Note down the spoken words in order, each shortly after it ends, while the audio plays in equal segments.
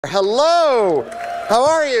Hello, how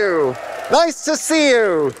are you? Nice to see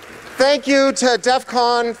you. Thank you to DEF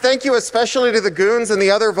CON. Thank you especially to the goons and the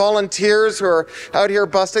other volunteers who are out here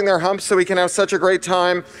busting their humps so we can have such a great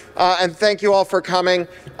time. And thank you all for coming.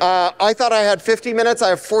 I thought I had 50 minutes. I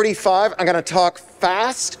have 45. I'm going to talk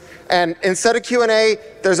fast. And instead of Q&A,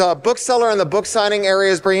 there's a bookseller in the book signing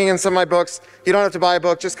areas bringing in some of my books. You don't have to buy a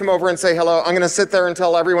book. Just come over and say hello. I'm going to sit there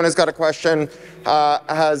until everyone who's got a question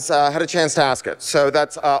has had a chance to ask it. So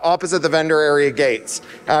that's opposite the vendor area gates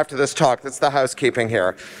after this talk. That's the housekeeping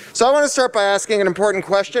here. So I want to start by asking an important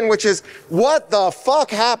question, which is, what the fuck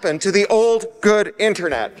happened to the old good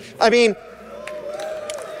internet? I mean,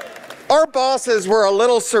 our bosses were a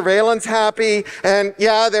little surveillance happy, and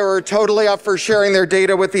yeah, they were totally up for sharing their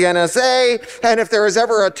data with the NSA, and if there was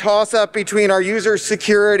ever a toss-up between our user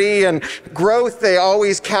security and growth, they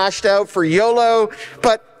always cashed out for YOLO.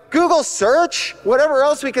 But Google search, whatever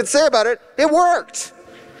else we could say about it, it worked.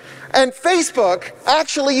 And Facebook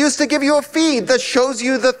actually used to give you a feed that shows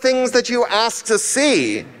you the things that you asked to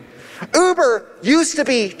see. Uber used to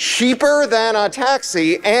be cheaper than a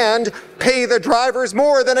taxi and pay the drivers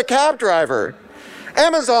more than a cab driver.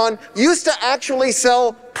 Amazon used to actually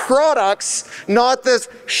sell products, not this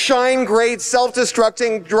shine-grade,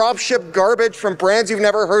 self-destructing dropship garbage from brands you've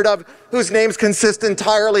never heard of whose names consist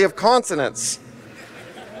entirely of consonants.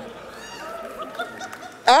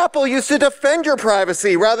 Apple used to defend your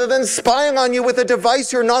privacy rather than spying on you with a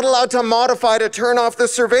device you're not allowed to modify to turn off the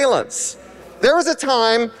surveillance. There was a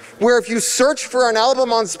time where if you searched for an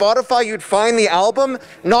album on Spotify, you'd find the album,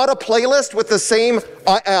 not a playlist with the same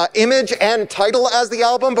image and title as the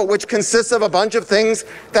album, but which consists of a bunch of things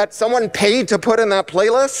that someone paid to put in that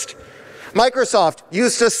playlist. Microsoft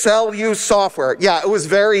used to sell you software. Yeah, it was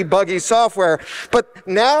very buggy software, but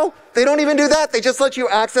now they don't even do that. They just let you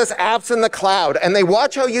access apps in the cloud, and they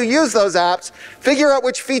watch how you use those apps, figure out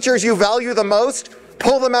which features you value the most,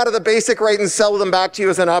 pull them out of the basic rate and sell them back to you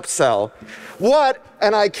as an upsell. What,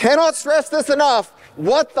 and I cannot stress this enough,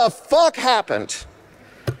 what the fuck happened?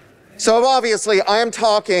 So obviously I am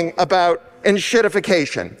talking about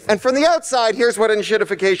enshittification. And from the outside, here's what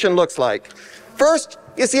enshittification looks like. First,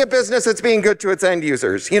 you see a business that's being good to its end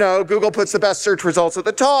users. You know, Google puts the best search results at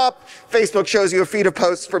the top, Facebook shows you a feed of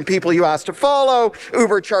posts from people you asked to follow,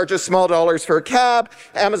 Uber charges small dollars for a cab,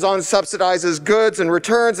 Amazon subsidizes goods and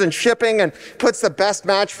returns and shipping and puts the best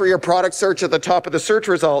match for your product search at the top of the search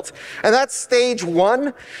results. And that's stage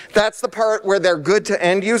one. That's the part where they're good to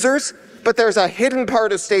end users, but there's a hidden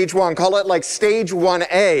part of stage one, call it like stage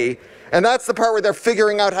 1A, and that's the part where they're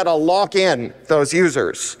figuring out how to lock in those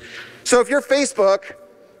users. So if you're Facebook,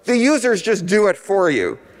 the users just do it for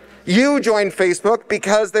you. You joined Facebook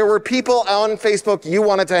because there were people on Facebook you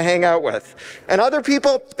wanted to hang out with. And other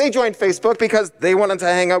people, they joined Facebook because they wanted to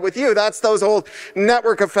hang out with you. That's those old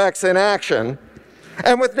network effects in action.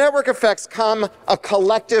 And with network effects come a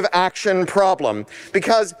collective action problem,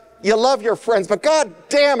 because you love your friends, but god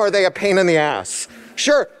damn are they a pain in the ass.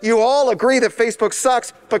 Sure, you all agree that Facebook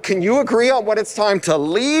sucks, but can you agree on when it's time to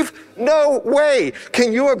leave? No way.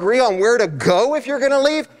 Can you agree on where to go if you're going to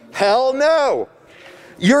leave? Hell no.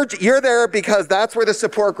 You're there because that's where the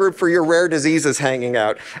support group for your rare disease is hanging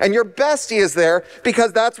out. And your bestie is there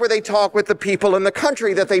because that's where they talk with the people in the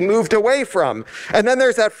country that they moved away from. And then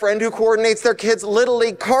there's that friend who coordinates their kids' Little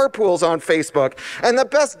League carpools on Facebook. And the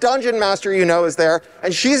best dungeon master you know is there,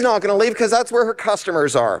 and she's not going to leave because that's where her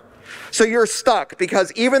customers are. So you're stuck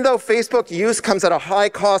because even though Facebook use comes at a high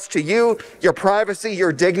cost to you, your privacy,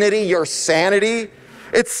 your dignity, your sanity,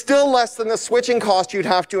 it's still less than the switching cost you'd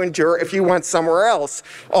have to endure if you went somewhere else.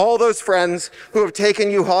 All those friends who have taken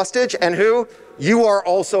you hostage and who you are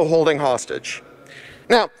also holding hostage.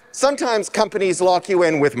 Now, sometimes companies lock you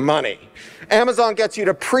in with money. Amazon gets you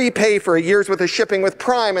to prepay for a year's worth of shipping with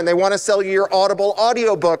Prime, and they want to sell you your Audible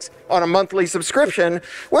audiobooks on a monthly subscription,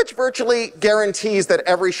 which virtually guarantees that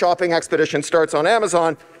every shopping expedition starts on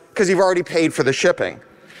Amazon because you've already paid for the shipping.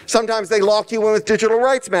 Sometimes they lock you in with digital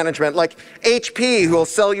rights management, like HP, who will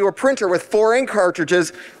sell you a printer with 4 ink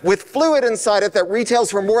cartridges with fluid inside it that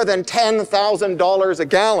retails for more than $10,000 a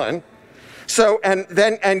gallon. So, and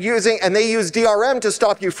they use DRM to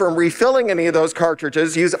stop you from refilling any of those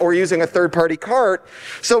cartridges or using a third-party cart.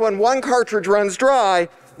 So when one cartridge runs dry,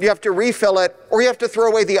 you have to refill it, or you have to throw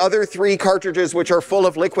away the other 3 cartridges which are full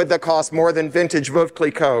of liquid that cost more than vintage Veuve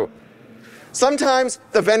Clicquot. Sometimes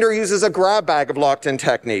the vendor uses a grab bag of locked-in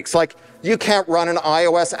techniques, like you can't run an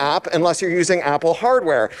iOS app unless you're using Apple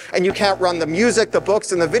hardware, and you can't run the music, the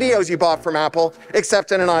books, and the videos you bought from Apple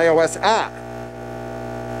except in an iOS app.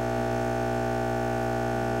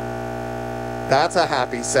 That's a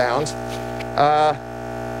happy sound.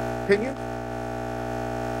 Can you?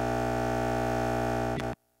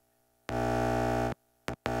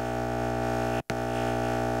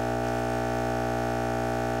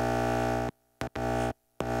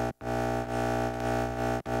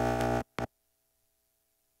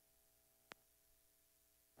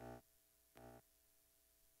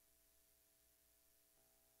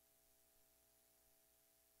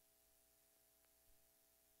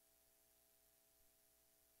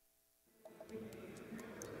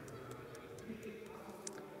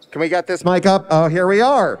 Can we get this mic up? Oh, here we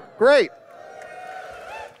are. Great.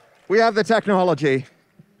 We have the technology.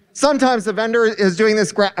 Sometimes the vendor is doing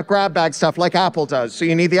this grab bag stuff like Apple does. So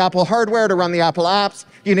you need the Apple hardware to run the Apple apps.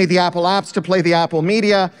 You need the Apple apps to play the Apple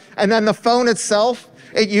media. And then the phone itself,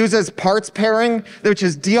 it uses parts pairing, which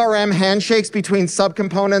is DRM handshakes between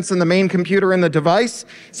subcomponents and the main computer in the device.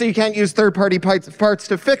 So you can't use third-party parts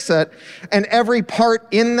to fix it. And every part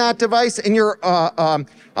in that device, in your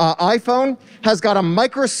iPhone, has got a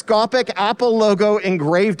microscopic Apple logo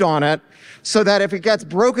engraved on it, so that if it gets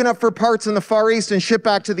broken up for parts in the Far East and shipped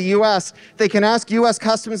back to the US, they can ask US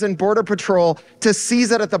Customs and Border Patrol to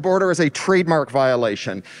seize it at the border as a trademark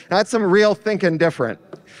violation. That's some real thinking different.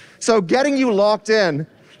 So getting you locked in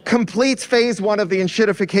completes phase 1 of the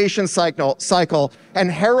enshittification cycle and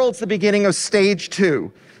heralds the beginning of stage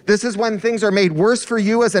 2. This is when things are made worse for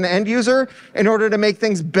you as an end user in order to make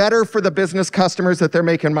things better for the business customers that they're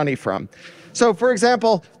making money from. So for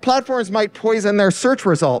example, platforms might poison their search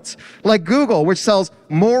results, like Google, which sells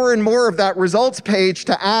more and more of that results page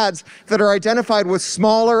to ads that are identified with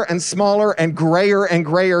smaller and smaller and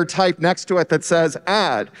grayer type next to it that says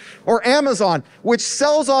ad. Or Amazon, which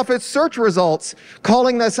sells off its search results,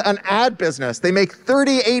 calling this an ad business. They make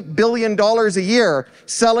 $38 billion a year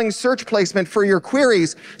selling search placement for your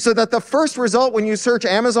queries, so that the first result when you search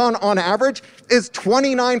Amazon on average is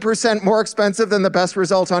 29% more expensive than the best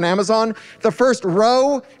result on Amazon. The first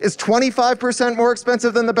row is 25% more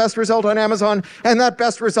expensive than the best result on Amazon, and that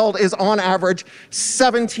best result is on average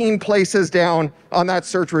 17 places down on that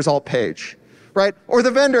search result page, right? Or the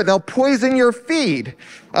vendor, they'll poison your feed,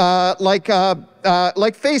 like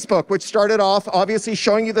Facebook, which started off obviously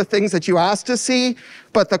showing you the things that you asked to see,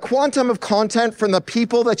 but the quantum of content from the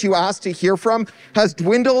people that you asked to hear from has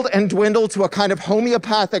dwindled and dwindled to a kind of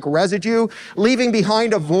homeopathic residue, leaving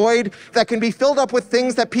behind a void that can be filled up with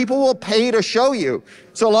things that people will pay to show you.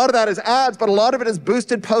 So a lot of that is ads, but a lot of it is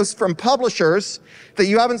boosted posts from publishers that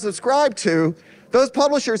you haven't subscribed to. Those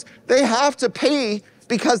publishers, they have to pay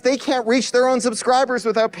because they can't reach their own subscribers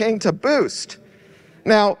without paying to boost.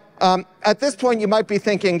 Now, at this point, you might be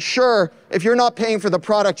thinking, sure, if you're not paying for the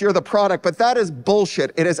product, you're the product, but that is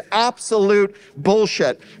bullshit. It is absolute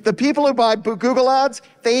bullshit. The people who buy Google ads,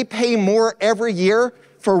 they pay more every year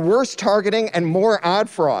for worse targeting and more ad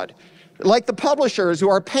fraud. Like the publishers who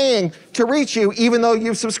are paying to reach you even though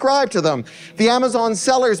you've subscribed to them. The Amazon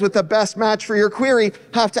sellers with the best match for your query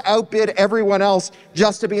have to outbid everyone else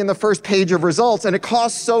just to be in the first page of results, and it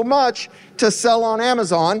costs so much to sell on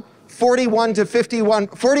Amazon. 45 to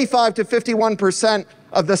 51%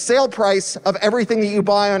 of the sale price of everything that you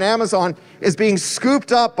buy on Amazon is being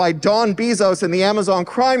scooped up by Don Bezos and the Amazon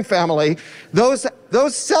crime family. Those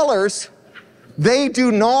sellers, they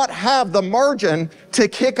do not have the margin to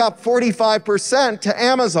kick up 45% to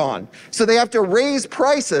Amazon. So they have to raise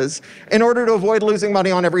prices in order to avoid losing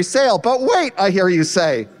money on every sale. But wait, I hear you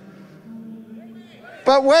say.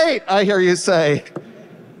 But wait, I hear you say.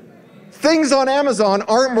 Things on Amazon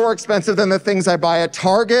aren't more expensive than the things I buy at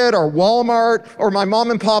Target or Walmart or my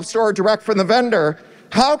mom and pop store direct from the vendor.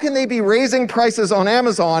 How can they be raising prices on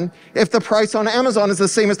Amazon if the price on Amazon is the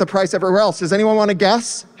same as the price everywhere else? Does anyone want to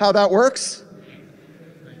guess how that works?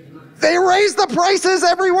 They raise the prices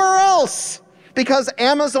everywhere else because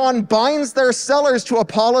Amazon binds their sellers to a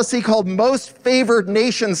policy called most favored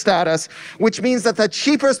nation status, which means that the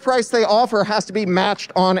cheapest price they offer has to be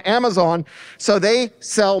matched on Amazon. So they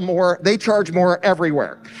sell more, they charge more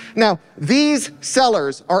everywhere. Now, these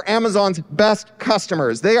sellers are Amazon's best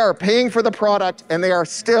customers. They are paying for the product and they are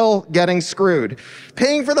still getting screwed.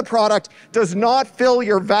 Paying for the product does not fill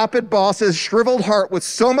your vapid boss's shriveled heart with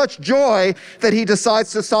so much joy that he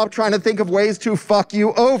decides to stop trying to think of ways to fuck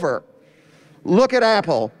you over. Look at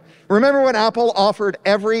Apple. Remember when Apple offered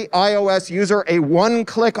every iOS user a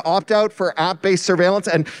one-click opt-out for app-based surveillance,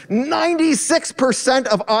 and 96%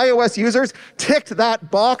 of iOS users ticked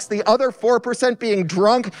that box, the other 4% being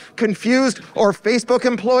drunk, confused, or Facebook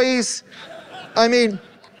employees? I mean,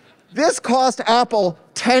 this cost Apple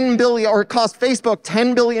 $10 billion, or it cost Facebook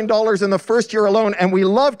 $10 billion in the first year alone, and we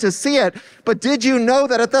love to see it, but did you know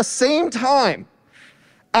that at the same time,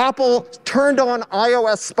 Apple turned on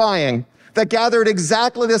iOS spying that gathered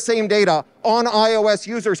exactly the same data on iOS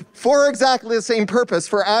users for exactly the same purpose,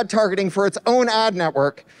 for ad targeting for its own ad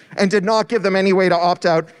network, and did not give them any way to opt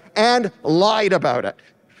out, and lied about it.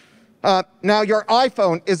 Now, your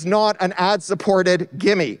iPhone is not an ad-supported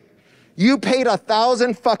gimme. You paid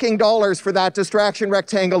 $1,000 fucking for that distraction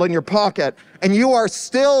rectangle in your pocket, and you are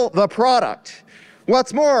still the product.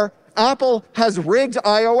 What's more, Apple has rigged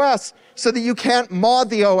iOS so that you can't mod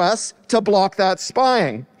the OS to block that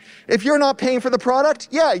spying. If you're not paying for the product,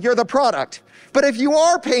 yeah, you're the product. But if you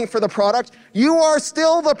are paying for the product, you are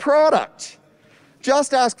still the product.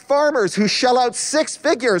 Just ask farmers who shell out 6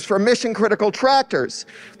 figures for mission-critical tractors,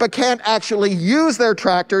 but can't actually use their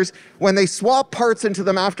tractors when they swap parts into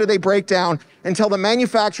them after they break down until the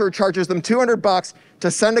manufacturer charges them $200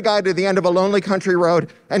 to send a guy to the end of a lonely country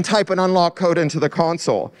road and type an unlock code into the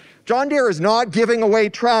console. John Deere is not giving away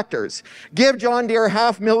tractors. Give John Deere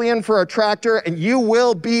 $500,000 for a tractor and you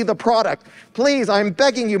will be the product. Please, I'm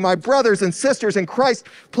begging you, my brothers and sisters in Christ,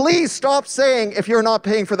 please stop saying if you're not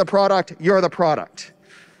paying for the product, you're the product.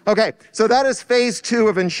 Okay, so that is phase 2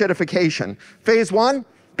 of enshittification. Phase 1,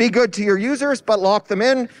 be good to your users, but lock them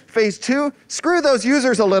in. Phase 2, screw those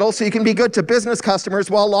users a little so you can be good to business customers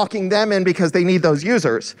while locking them in because they need those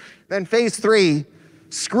users. Then phase 3,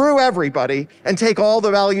 screw everybody and take all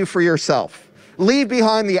the value for yourself. Leave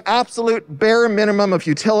behind the absolute bare minimum of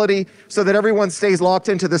utility so that everyone stays locked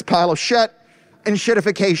into this pile of shit.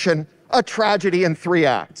 Enshittification, a tragedy in 3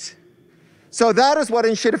 acts. So that is what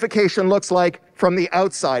enshittification looks like from the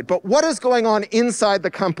outside. But what is going on inside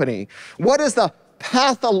the company? What is the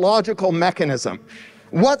pathological mechanism?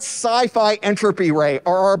 What sci-fi entropy ray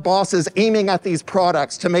are our bosses aiming at these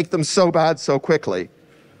products to make them so bad so quickly?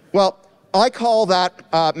 Well, I call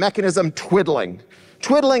that mechanism twiddling.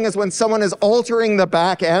 Twiddling is when someone is altering the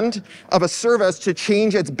back end of a service to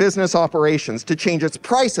change its business operations, to change its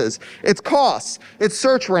prices, its costs, its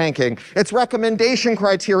search ranking, its recommendation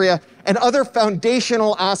criteria, and other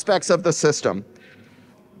foundational aspects of the system.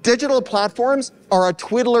 Digital platforms are a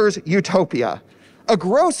twiddler's utopia. A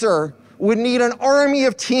grocer would need an army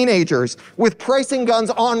of teenagers with pricing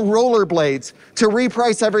guns on rollerblades to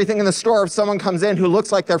reprice everything in the store if someone comes in who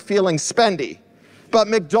looks like they're feeling spendy. But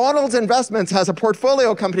McDonald's Investments has a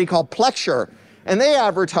portfolio company called Plexure, and they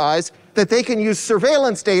advertise that they can use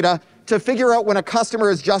surveillance data to figure out when a customer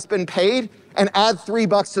has just been paid and add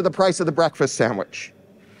 $3 to the price of the breakfast sandwich.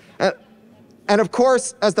 And of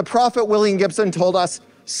course, as the prophet William Gibson told us,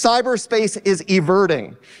 cyberspace is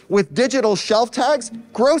everting. With digital shelf tags,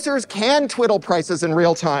 grocers can twiddle prices in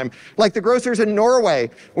real time, like the grocers in Norway,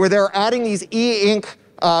 where they're adding these e-ink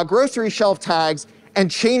grocery shelf tags and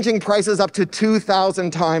changing prices up to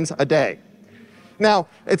 2,000 times a day. Now,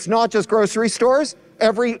 it's not just grocery stores.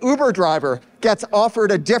 Every Uber driver gets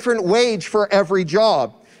offered a different wage for every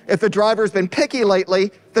job. If the driver's been picky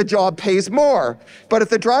lately, the job pays more. But if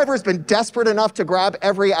the driver's been desperate enough to grab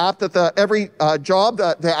every app that job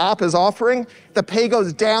that the app is offering, the pay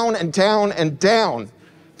goes down and down and down.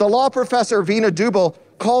 The law professor Veena Dubal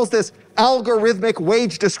calls this algorithmic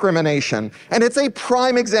wage discrimination. And it's a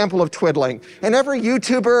prime example of twiddling. And every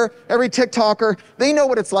YouTuber, every TikToker, they know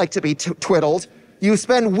what it's like to be twiddled. You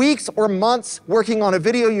spend weeks or months working on a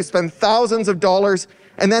video, you spend thousands of dollars,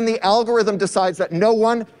 and then the algorithm decides that no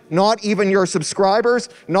one, not even your subscribers,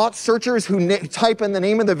 not searchers who type in the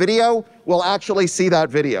name of the video, will actually see that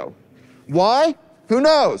video. Why? Who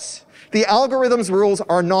knows? The algorithm's rules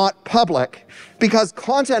are not public because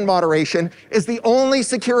content moderation is the only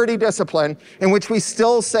security discipline in which we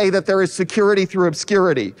still say that there is security through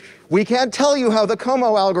obscurity. We can't tell you how the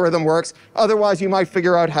Como algorithm works, otherwise you might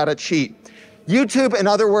figure out how to cheat. YouTube, in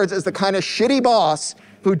other words, is the kind of shitty boss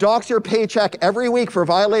who docks your paycheck every week for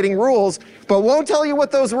violating rules, but won't tell you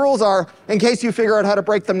what those rules are in case you figure out how to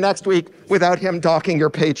break them next week without him docking your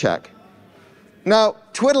paycheck. Now,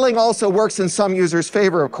 twiddling also works in some users'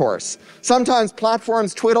 favor, of course. Sometimes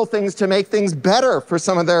platforms twiddle things to make things better for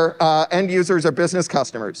some of their end users or business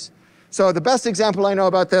customers. So the best example I know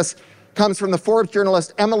about this comes from the Forbes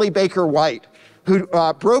journalist Emily Baker White, who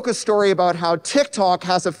broke a story about how TikTok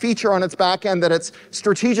has a feature on its back end that its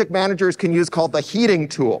strategic managers can use called the heating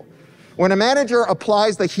tool. When a manager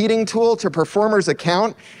applies the heating tool to a performer's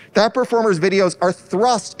account, that performer's videos are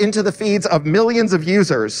thrust into the feeds of millions of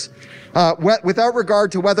users without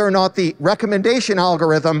regard to whether or not the recommendation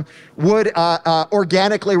algorithm would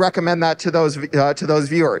organically recommend that to those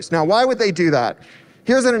viewers. Now, why would they do that?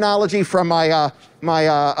 Here's an analogy from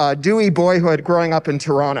my dewy boyhood growing up in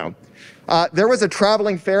Toronto. There was a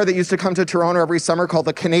traveling fair that used to come to Toronto every summer called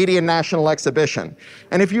the Canadian National Exhibition.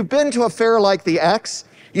 And if you've been to a fair like the X,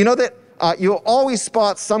 you know that you'll always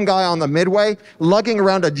spot some guy on the midway lugging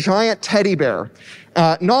around a giant teddy bear.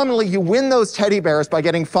 Nominally, you win those teddy bears by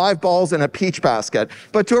getting 5 balls in a peach basket.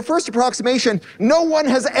 But to a first approximation, no one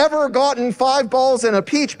has ever gotten 5 balls in a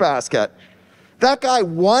peach basket. That guy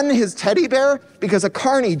won his teddy bear because a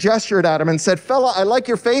carny gestured at him and said, "Fella, I like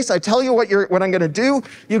your face. I tell you what I'm going to do.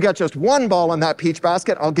 You get just 1 ball in that peach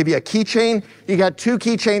basket. I'll give you a keychain. You got 2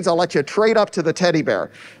 keychains. I'll let you trade up to the teddy bear."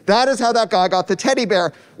 That is how that guy got the teddy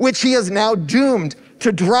bear, which he is now doomed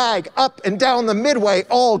to drag up and down the midway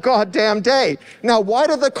all goddamn day. Now, why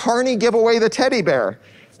did the carny give away the teddy bear?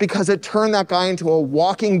 Because it turned that guy into a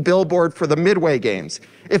walking billboard for the Midway Games.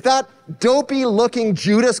 If that dopey-looking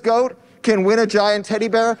Judas goat can win a giant teddy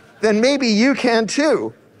bear, then maybe you can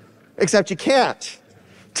too. Except you can't.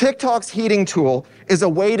 TikTok's heating tool is a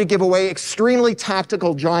way to give away extremely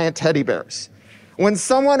tactical giant teddy bears. When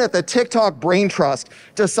someone at the TikTok Brain Trust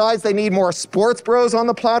decides they need more sports bros on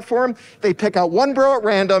the platform, they pick out one bro at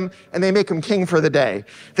random and they make him king for the day.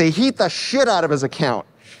 They heat the shit out of his account.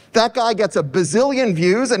 That guy gets a bazillion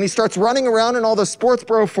views and he starts running around in all the sports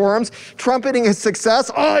bro forums, trumpeting his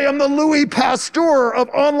success. I am the Louis Pasteur of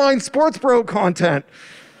online sports bro content.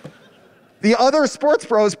 The other sports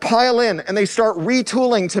bros pile in and they start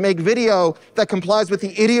retooling to make video that complies with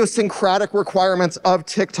the idiosyncratic requirements of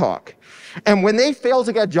TikTok. And when they fail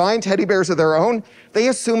to get giant teddy bears of their own, they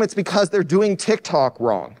assume it's because they're doing TikTok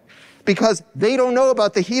wrong, because they don't know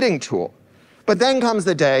about the heating tool. But then comes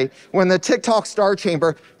the day when the TikTok Star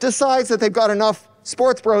Chamber decides that they've got enough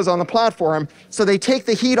sports bros on the platform, so they take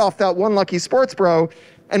the heat off that one lucky sports bro,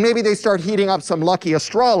 and maybe they start heating up some lucky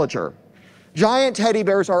astrologer. Giant teddy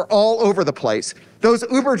bears are all over the place. Those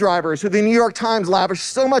Uber drivers who the New York Times lavished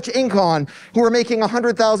so much ink on, who are making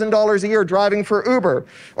 $100,000 a year driving for Uber,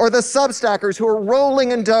 or the Substackers who are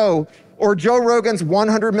rolling in dough, or Joe Rogan's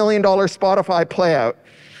 $100 million Spotify playout.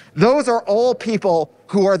 Those are all people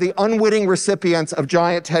who are the unwitting recipients of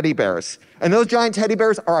giant teddy bears. And those giant teddy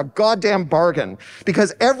bears are a goddamn bargain,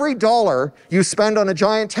 because every dollar you spend on a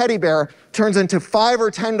giant teddy bear turns into $5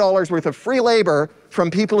 or $10 worth of free labor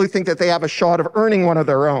from people who think that they have a shot of earning one of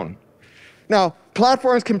their own. Now,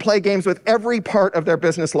 platforms can play games with every part of their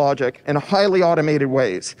business logic in highly automated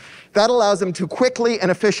ways. That allows them to quickly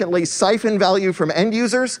and efficiently siphon value from end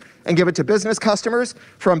users and give it to business customers,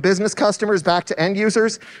 from business customers back to end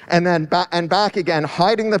users, and then back again,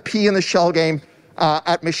 hiding the pea in the shell game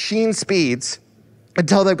at machine speeds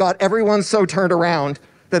until they've got everyone so turned around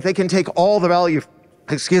that they can take all the value,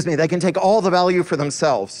 they can take all the value for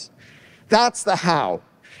themselves. That's the how.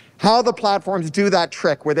 How the platforms do that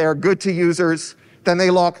trick where they are good to users, then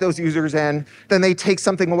they lock those users in, then they take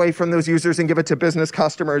something away from those users and give it to business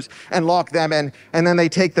customers and lock them in, and then they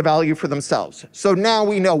take the value for themselves. So now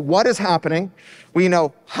we know what is happening, we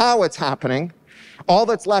know how it's happening, all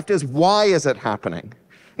that's left is why is it happening?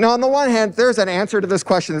 Now, on the one hand, there's an answer to this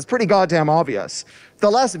question that's pretty goddamn obvious. The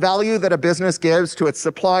less value that a business gives to its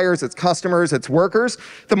suppliers, its customers, its workers,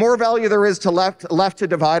 the more value there is left to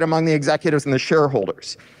divide among the executives and the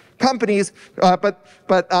shareholders. Companies, but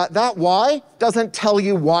that why doesn't tell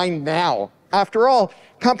you why now. After all,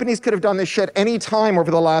 companies could have done this shit any time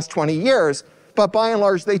over the last 20 years, but by and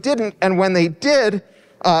large they didn't, and when they did,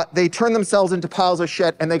 they turned themselves into piles of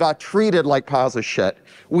shit and they got treated like piles of shit.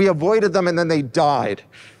 We avoided them and then they died.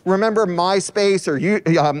 Remember MySpace or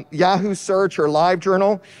Yahoo Search or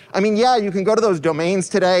LiveJournal? I mean, yeah, you can go to those domains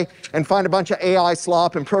today and find a bunch of AI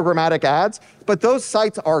slop and programmatic ads, but those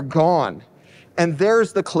sites are gone. And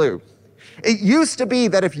there's the clue. It used to be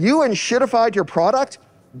that if you enshittified your product,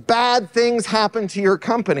 bad things happened to your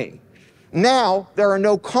company. Now, there are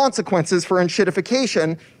no consequences for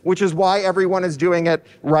enshittification, which is why everyone is doing it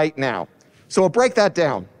right now. So we'll break that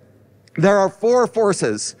down. There are 4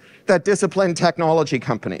 forces that discipline technology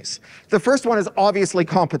companies. The first one is obviously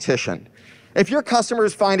competition. If your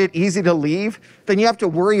customers find it easy to leave, then you have to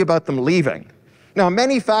worry about them leaving. Now,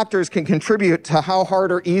 many factors can contribute to how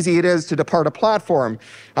hard or easy it is to depart a platform.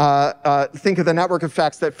 Think of the network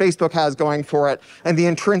effects that Facebook has going for it and the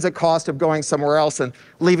intrinsic cost of going somewhere else and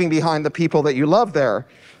leaving behind the people that you love there.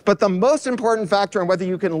 But the most important factor in whether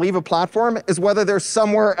you can leave a platform is whether there's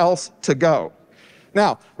somewhere else to go.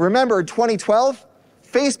 Now, remember, in 2012,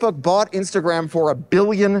 Facebook bought Instagram for $1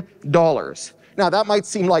 billion. Now, that might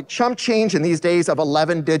seem like chump change in these days of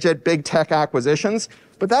 11-digit big tech acquisitions,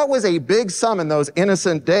 but that was a big sum in those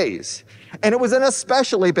innocent days. And it was an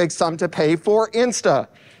especially big sum to pay for Insta.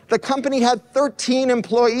 The company had 13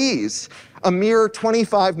 employees, a mere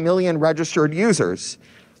 25 million registered users.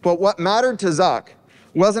 But what mattered to Zuck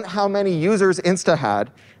wasn't how many users Insta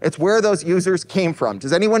had, it's where those users came from.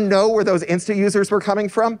 Does anyone know where those Insta users were coming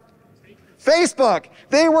from? Facebook.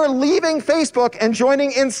 They were leaving Facebook and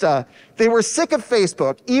joining Insta. They were sick of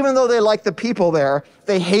Facebook, even though they liked the people there.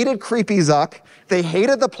 They hated creepy Zuck. They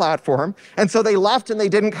hated the platform. And so they left and they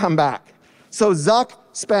didn't come back. So Zuck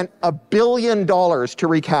spent $1 billion to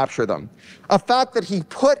recapture them. A fact that he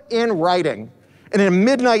put in writing in a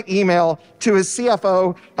midnight email to his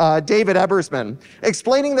CFO, David Ebersman,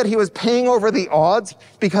 explaining that he was paying over the odds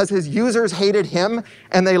because his users hated him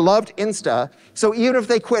and they loved Insta. So even if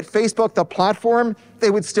they quit Facebook, the platform,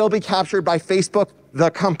 they would still be captured by Facebook the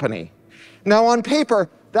company. Now, on paper,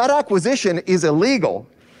 that acquisition is illegal.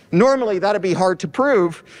 Normally, that'd be hard to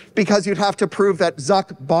prove because you'd have to prove that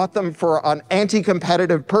Zuck bought them for an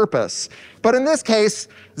anti-competitive purpose. But in this case,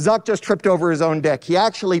 Zuck just tripped over his own dick. He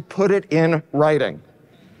actually put it in writing.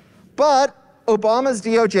 But Obama's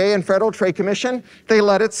DOJ and Federal Trade Commission, they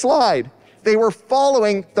let it slide. They were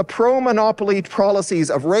following the pro-monopoly policies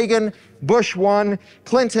of Reagan, Bush 1,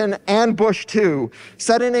 Clinton, and Bush 2,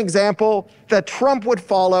 set an example that Trump would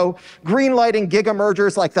follow, greenlighting giga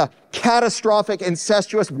mergers like the catastrophic,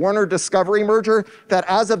 incestuous Warner Discovery merger that,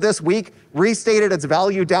 as of this week, restated its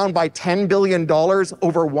value down by $10 billion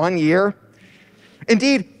over 1 year.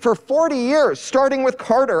 Indeed, for 40 years, starting with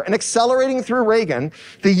Carter and accelerating through Reagan,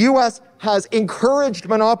 the US has encouraged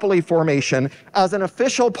monopoly formation as an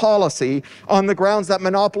official policy on the grounds that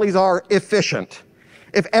monopolies are efficient.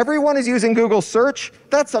 If everyone is using Google search,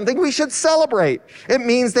 that's something we should celebrate. It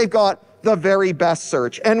means they've got the very best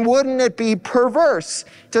search. And wouldn't it be perverse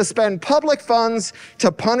to spend public funds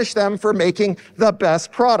to punish them for making the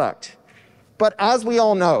best product? But as we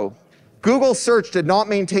all know, Google search did not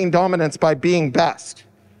maintain dominance by being best.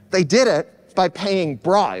 They did it by paying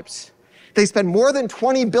bribes. They spend more than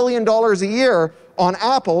 $20 billion a year on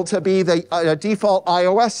Apple to be the default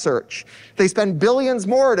iOS search. They spend billions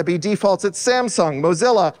more to be defaults at Samsung,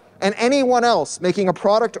 Mozilla, and anyone else making a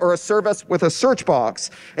product or a service with a search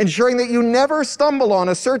box, ensuring that you never stumble on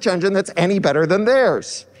a search engine that's any better than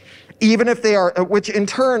theirs, even if they are, which in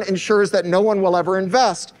turn ensures that no one will ever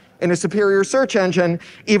invest in a superior search engine,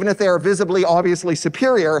 even if they are visibly, obviously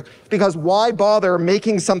superior, because why bother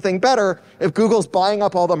making something better if Google's buying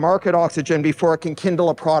up all the market oxygen before it can kindle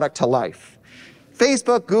a product to life?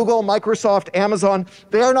 Facebook, Google, Microsoft, Amazon,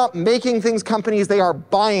 they are not making things companies, they are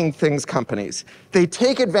buying things companies. They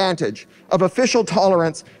take advantage of official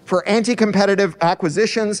tolerance for anti-competitive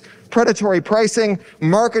acquisitions, predatory pricing,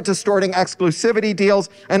 market-distorting exclusivity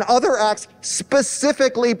deals, and other acts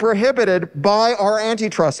specifically prohibited by our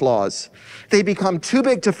antitrust laws. They become too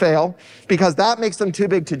big to fail because that makes them too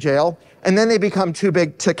big to jail, and then they become too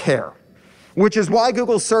big to care. Which is why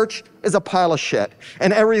Google search is a pile of shit,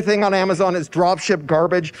 and everything on Amazon is dropship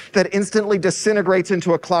garbage that instantly disintegrates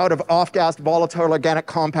into a cloud of off-gassed volatile organic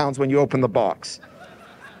compounds when you open the box.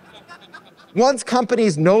 Once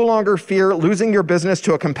companies no longer fear losing your business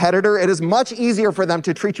to a competitor, it is much easier for them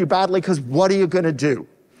to treat you badly, because what are you going to do?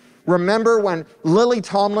 Remember when Lily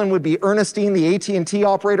Tomlin would be Ernestine, the AT&T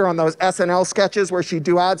operator, on those SNL sketches where she'd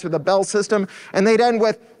do ads for the Bell system, and they'd end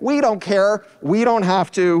with, "We don't care, we don't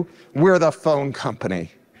have to, we're the phone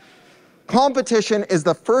company." Competition is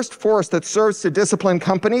the first force that serves to discipline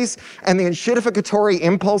companies and the enshittificatory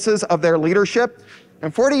impulses of their leadership.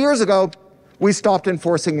 And 40 years ago, we stopped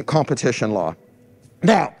enforcing competition law.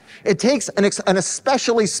 Now, it takes an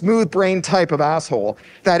especially smooth-brained type of asshole,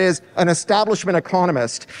 that is, an establishment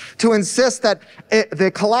economist, to insist that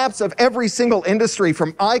the collapse of every single industry,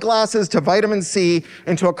 from eyeglasses to vitamin C,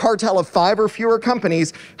 into a cartel of 5 or fewer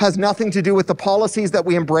companies, has nothing to do with the policies that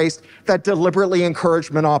we embraced that deliberately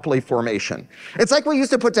encouraged monopoly formation. It's like we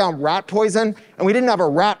used to put down rat poison, and we didn't have a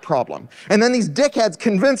rat problem. And then these dickheads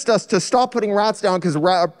convinced us to stop putting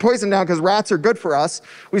poison down because rats are good for us.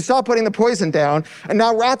 We stopped putting the poison down, and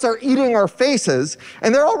now rats are eating our faces,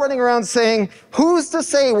 and they're all running around saying, who's to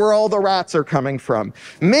say where all the rats are coming from?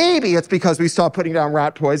 Maybe it's because we stopped putting down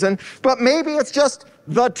rat poison, but maybe it's just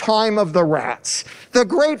the time of the rats. The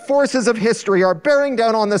great forces of history are bearing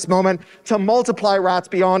down on this moment to multiply rats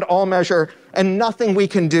beyond all measure, and nothing we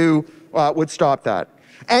can do would stop that.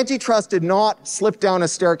 Antitrust did not slip down a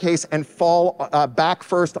staircase and fall back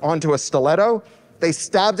first onto a stiletto. They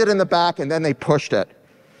stabbed it in the back, and then they pushed it.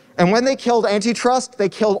 And when they killed antitrust, they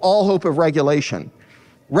killed all hope of regulation.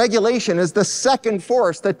 Regulation is the second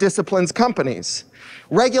force that disciplines companies.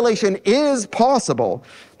 Regulation is possible,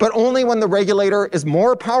 but only when the regulator is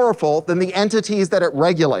more powerful than the entities that it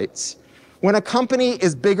regulates. When a company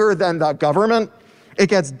is bigger than the government, it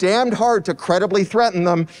gets damned hard to credibly threaten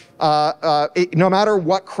them, no matter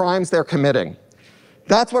what crimes they're committing.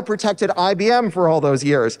 That's what protected IBM for all those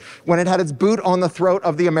years, when it had its boot on the throat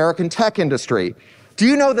of the American tech industry. Do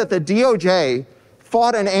you know that the DOJ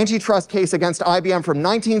fought an antitrust case against IBM from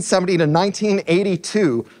 1970 to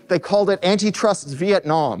 1982? They called it Antitrust's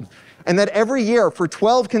Vietnam. And that every year for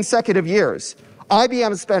 12 consecutive years,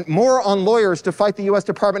 IBM spent more on lawyers to fight the US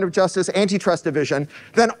Department of Justice Antitrust Division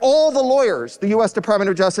than all the lawyers the US Department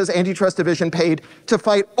of Justice Antitrust Division paid to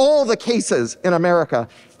fight all the cases in America,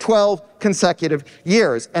 12 consecutive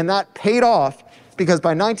years. And that paid off, because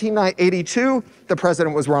by 1982, the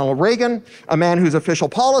president was Ronald Reagan, a man whose official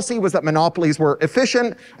policy was that monopolies were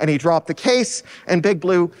efficient, and he dropped the case, and Big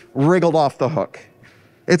Blue wriggled off the hook.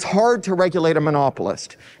 It's hard to regulate a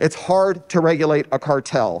monopolist. It's hard to regulate a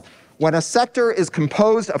cartel. When a sector is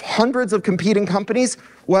composed of hundreds of competing companies,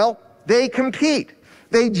 well, they compete.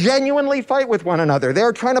 They genuinely fight with one another.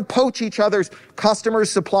 They're trying to poach each other's customers,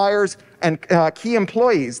 suppliers, and key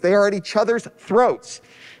employees. They are at each other's throats.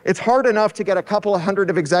 It's hard enough to get a couple of hundred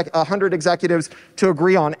executives to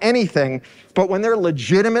agree on anything, but when they're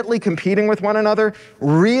legitimately competing with one another,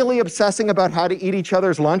 really obsessing about how to eat each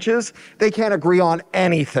other's lunches, they can't agree on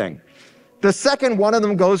anything. The second one of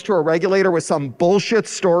them goes to a regulator with some bullshit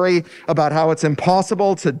story about how it's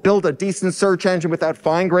impossible to build a decent search engine without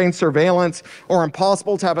fine-grained surveillance, or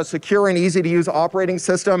impossible to have a secure and easy-to-use operating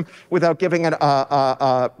system without giving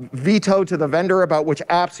a veto to the vendor about which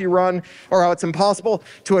apps you run, or how it's impossible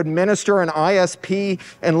to administer an ISP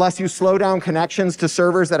unless you slow down connections to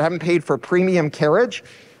servers that haven't paid for premium carriage,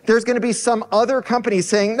 there's going to be some other company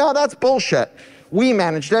saying, no, that's bullshit. We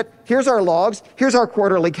managed it. Here's our logs. Here's our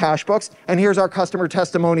quarterly cash books. And here's our customer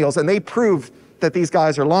testimonials. And they prove that these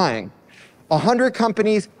guys are lying. 100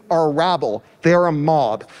 companies are a rabble. They are a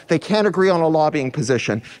mob. They can't agree on a lobbying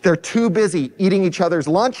position. They're too busy eating each other's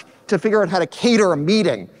lunch to figure out how to cater a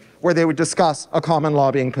meeting where they would discuss a common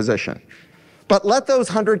lobbying position. But let those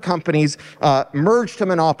 100 companies merge to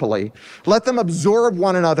monopoly. Let them absorb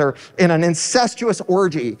one another in an incestuous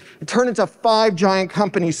orgy. Turn into 5 giant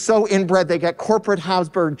companies so inbred they get corporate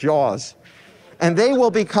Habsburg jaws. And they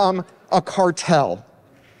will become a cartel.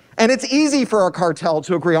 And it's easy for a cartel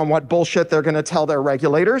to agree on what bullshit they're going to tell their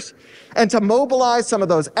regulators and to mobilize some of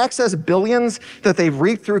those excess billions that they've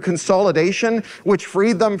reaped through consolidation, which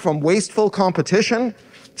freed them from wasteful competition,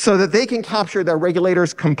 so that they can capture their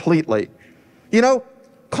regulators completely. You know,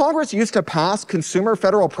 Congress used to pass consumer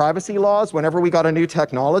federal privacy laws whenever we got a new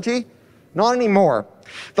technology. Not anymore.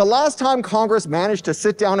 The last time Congress managed to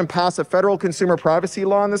sit down and pass a federal consumer privacy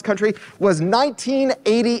law in this country was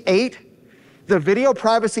 1988. The Video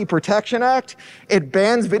Privacy Protection Act. It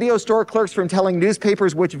bans video store clerks from telling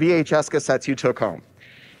newspapers which VHS cassettes you took home.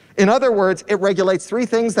 In other words, it regulates 3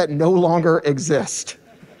 things that no longer exist.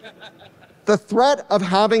 The threat of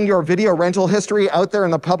having your video rental history out there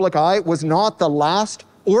in the public eye was not the last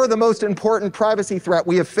or the most important privacy threat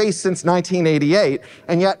we have faced since 1988,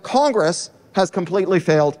 and yet Congress has completely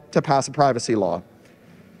failed to pass a privacy law.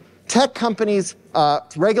 Tech companies'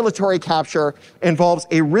 regulatory capture involves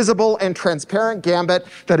a risible and transparent gambit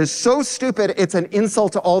that is so stupid it's an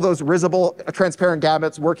insult to all those risible, transparent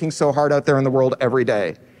gambits working so hard out there in the world every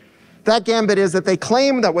day. That gambit is that they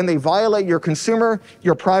claim that when they violate your consumer,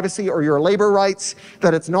 your privacy, or your labor rights,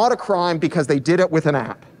 that it's not a crime because they did it with an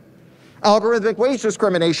app. Algorithmic wage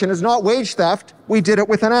discrimination is not wage theft. We did it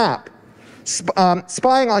with an app.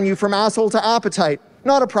 Spying on you from asshole to appetite,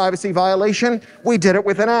 not a privacy violation. We did it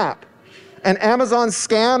with an app. An Amazon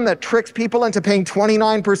scam that tricks people into paying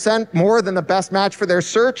 29% more than the best match for their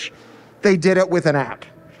search, they did it with an app.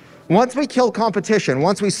 Once we killed competition,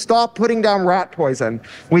 once we stopped putting down rat poison,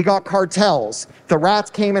 we got cartels. The rats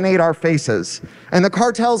came and ate our faces. And the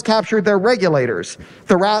cartels captured their regulators.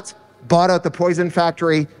 The rats bought out the poison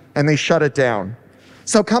factory and they shut it down.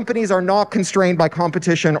 So companies are not constrained by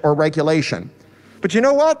competition or regulation. But you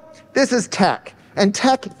know what? This is tech, and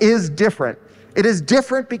tech is different. It is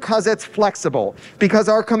different because it's flexible, because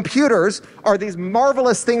our computers are these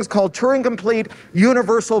marvelous things called Turing-complete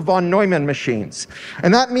universal von Neumann machines.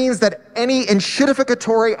 And that means that any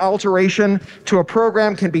enshittificatory alteration to a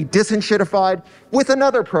program can be disenshittified with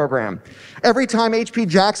another program. Every time HP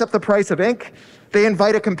jacks up the price of ink, they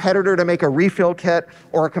invite a competitor to make a refill kit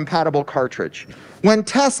or a compatible cartridge. When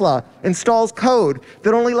Tesla installs code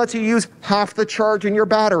that only lets you use half the charge in your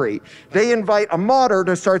battery, they invite a modder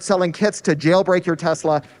to start selling kits to jailbreak your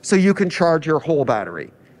Tesla so you can charge your whole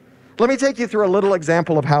battery. Let me take you through a little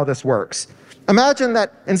example of how this works. Imagine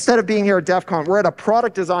that instead of being here at DEF CON, we're at a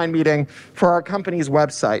product design meeting for our company's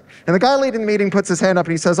website. And the guy leading the meeting puts his hand up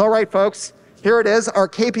and he says, all right, folks, here it is. Our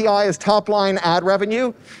KPI is top-line ad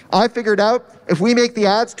revenue. I figured out if we make the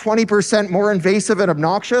ads 20% more invasive and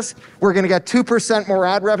obnoxious, we're going to get 2% more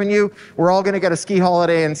ad revenue. We're all going to get a ski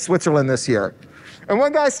holiday in Switzerland this year. And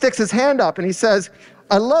one guy sticks his hand up and he says,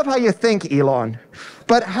 I love how you think, Elon,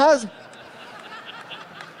 but has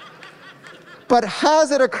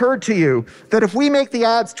it occurred to you that if we make the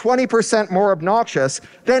ads 20% more obnoxious,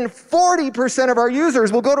 then 40% of our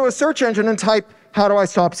users will go to a search engine and type, how do I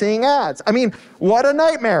stop seeing ads? I mean, what a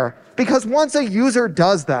nightmare. Because once a user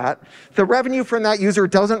does that, the revenue from that user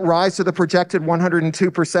doesn't rise to the projected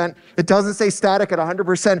 102%. It doesn't stay static at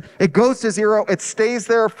 100%. It goes to 0. It stays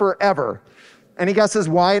there forever. Any guesses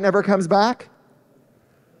why it never comes back?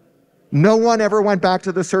 No one ever went back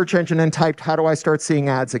to the search engine and typed, how do I start seeing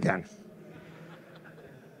ads again?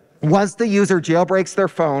 Once the user jailbreaks their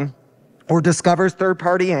phone, or discovers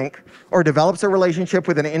third-party ink, or develops a relationship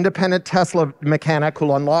with an independent Tesla mechanic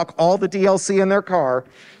who'll unlock all the DLC in their car,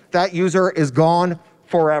 that user is gone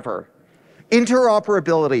forever.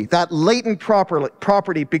 Interoperability, that latent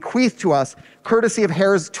property bequeathed to us courtesy of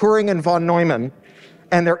Herr's, Turing, and von Neumann,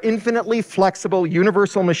 and their infinitely flexible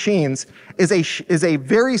universal machines is a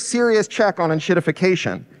very serious check on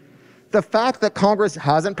enshittification. The fact that Congress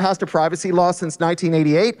hasn't passed a privacy law since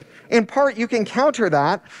 1988, in part you can counter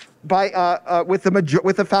that by, with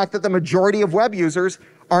the fact that the majority of web users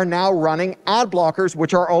are now running ad blockers,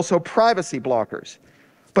 which are also privacy blockers.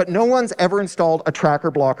 But no one's ever installed a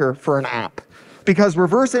tracker blocker for an app, because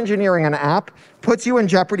reverse engineering an app puts you in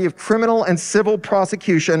jeopardy of criminal and civil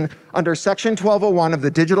prosecution under Section 1201 of the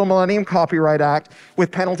Digital Millennium Copyright Act,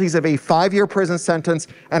 with penalties of a 5-year prison sentence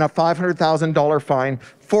and a $500,000 fine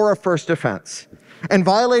for a first offense. And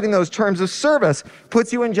violating those terms of service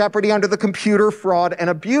puts you in jeopardy under the Computer Fraud and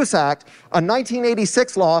Abuse Act, a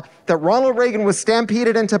 1986 law that Ronald Reagan was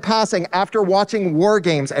stampeded into passing after watching war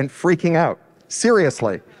games and freaking out.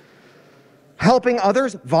 Seriously. Helping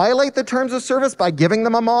others violate the terms of service by giving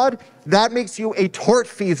them a mod, that makes you a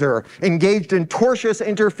tortfeasor engaged in tortious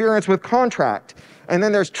interference with contract. And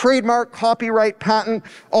then there's trademark, copyright, patent,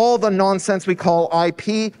 all the nonsense we call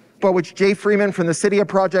IP, but which Jay Freeman from the Cydia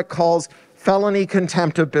Project calls felony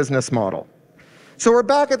contempt of business model. So we're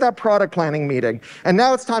back at that product planning meeting, and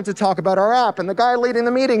now it's time to talk about our app. And the guy leading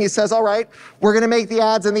the meeting, he says, all right, we're gonna make the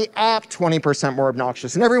ads in the app 20% more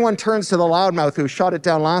obnoxious. And everyone turns to the loudmouth who shot it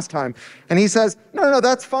down last time, and he says, no,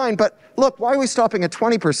 that's fine, but look, why are we stopping at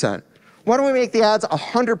 20%? Why don't we make the ads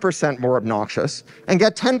 100% more obnoxious and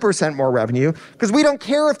get 10% more revenue? Because we don't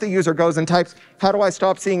care if the user goes and types, how do I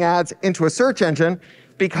stop seeing ads into a search engine?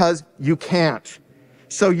 Because you can't.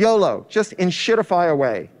 So YOLO, just enshittify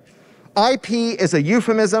away. IP is a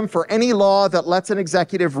euphemism for any law that lets an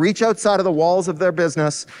executive reach outside of the walls of their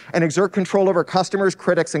business and exert control over customers,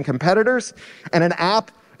 critics, and competitors. And an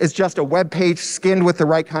app is just a web page skinned with the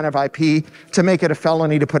right kind of IP to make it a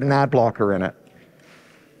felony to put an ad blocker in it.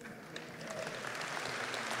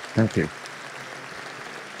 Thank you.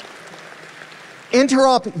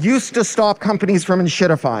 Interop used to stop companies from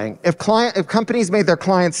enshittifying. If companies made their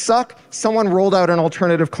clients suck, someone rolled out an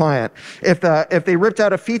alternative client. If they ripped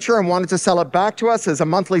out a feature and wanted to sell it back to us as a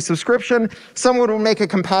monthly subscription, someone would make a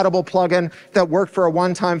compatible plugin that worked for a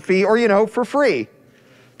one-time fee or, for free.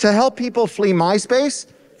 To help people flee MySpace,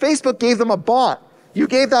 Facebook gave them a bot. You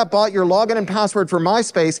gave that bot your login and password for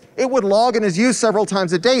MySpace, it would log in as you several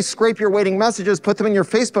times a day, scrape your waiting messages, put them in your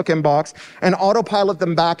Facebook inbox, and autopilot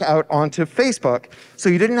them back out onto Facebook. So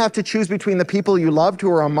you didn't have to choose between the people you loved who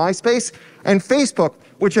were on MySpace and Facebook,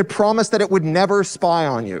 which had promised that it would never spy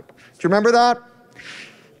on you. Do you remember that?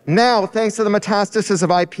 Now, thanks to the metastasis of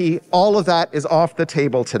IP, all of that is off the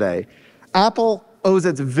table today. Apple owes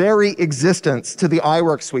its very existence to the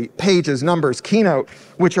iWork suite, Pages, Numbers, Keynote,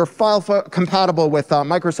 which are file compatible with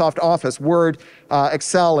Microsoft Office, Word,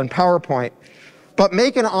 Excel, and PowerPoint. But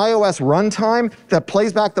make an iOS runtime that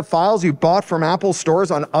plays back the files you bought from Apple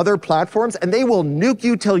stores on other platforms, and they will nuke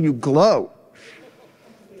you till you glow.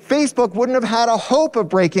 Facebook wouldn't have had a hope of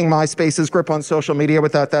breaking MySpace's grip on social media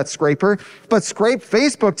without that scraper, but scrape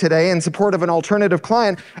Facebook today in support of an alternative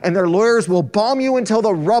client, and their lawyers will bomb you until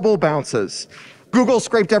the rubble bounces. Google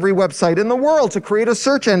scraped every website in the world to create a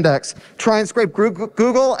search index. Try and scrape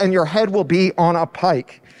Google and your head will be on a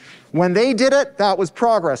pike. When they did it, that was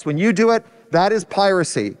progress. When you do it, that is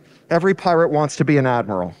piracy. Every pirate wants to be an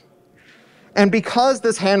admiral. And because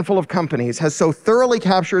this handful of companies has so thoroughly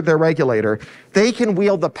captured their regulator, they can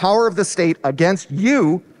wield the power of the state against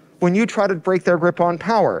you when you try to break their grip on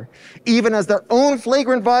power, even as their own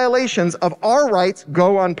flagrant violations of our rights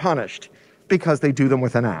go unpunished, because they do them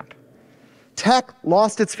with an app. Tech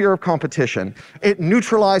lost its fear of competition. It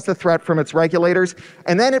neutralized the threat from its regulators,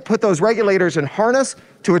 and then it put those regulators in harness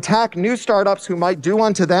to attack new startups who might do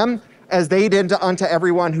unto them as they did unto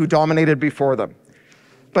everyone who dominated before them.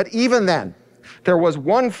 But even then, there was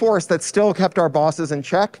one force that still kept our bosses in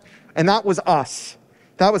check, and that was us.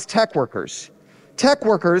 That was tech workers. Tech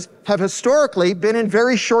workers have historically been in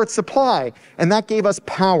very short supply, and that gave us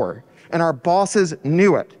power, and our bosses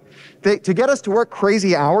knew it. To get us to work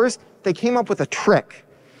crazy hours, they came up with a trick.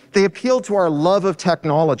 They appealed to our love of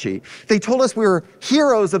technology. They told us we were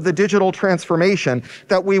heroes of the digital transformation,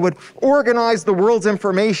 that we would organize the world's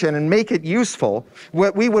information and make it useful.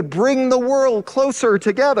 We would bring the world closer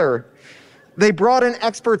together. They brought in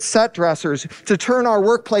expert set dressers to turn our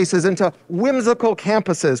workplaces into whimsical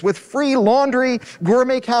campuses with free laundry,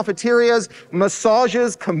 gourmet cafeterias,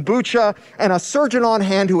 massages, kombucha, and a surgeon on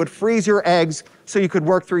hand who would freeze your eggs so you could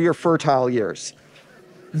work through your fertile years.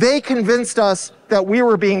 They convinced us that we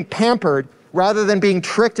were being pampered rather than being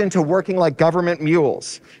tricked into working like government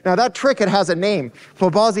mules. Now that trick, it has a name.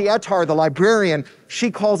 Fobazi Ettar, the librarian,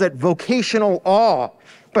 she calls it vocational awe,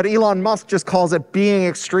 but Elon Musk just calls it being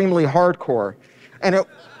extremely hardcore. And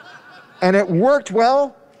it worked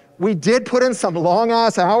well. We did put in some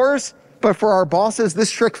long-ass hours, but for our bosses,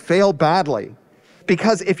 this trick failed badly.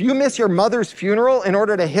 Because if you miss your mother's funeral in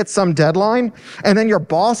order to hit some deadline, and then your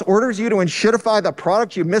boss orders you to enshittify the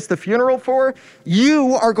product you missed the funeral for,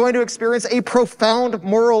 you are going to experience a profound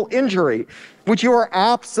moral injury, which you are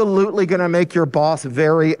absolutely going to make your boss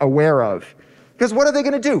very aware of. Because what are they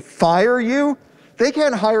going to do? Fire you? They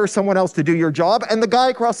can't hire someone else to do your job, and the guy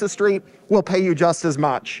across the street will pay you just as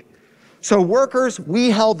much. So workers,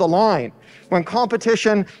 we held the line when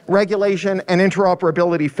competition, regulation, and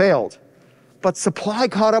interoperability failed. But supply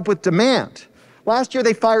caught up with demand. Last year,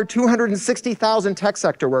 they fired 260,000 tech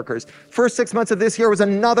sector workers. First 6 months of this year was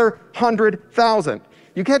another 100,000.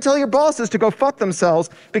 You can't tell your bosses to go fuck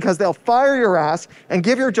themselves because they'll fire your ass and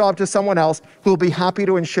give your job to someone else who will be happy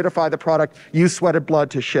to enshittify the product you sweated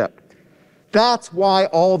blood to ship. That's why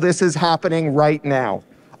all this is happening right now.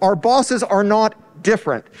 Our bosses are not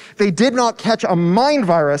different. They did not catch a mind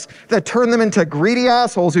virus that turned them into greedy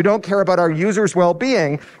assholes who don't care about our users'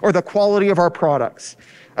 well-being or the quality of our products.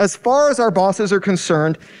 As far as our bosses are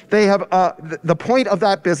concerned, they have the point of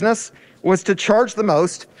that business was to charge the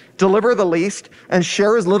most, deliver the least, and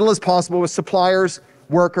share as little as possible with suppliers,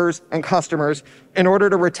 workers, and customers in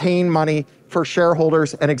order to retain money for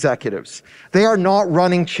shareholders and executives. They are not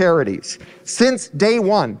running charities. Since day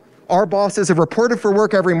one, our bosses have reported for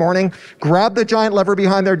work every morning, grabbed the giant lever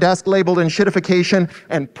behind their desk labeled enshittification,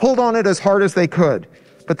 and pulled on it as hard as they could.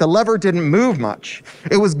 But the lever didn't move much.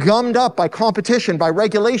 It was gummed up by competition, by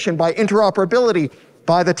regulation, by interoperability,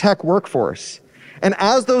 by the tech workforce. And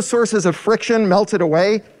as those sources of friction melted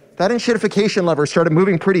away, that enshittification lever started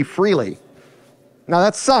moving pretty freely. Now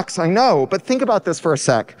that sucks, I know, but think about this for a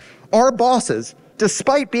sec. Our bosses,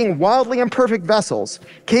 despite being wildly imperfect vessels,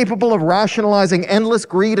 capable of rationalizing endless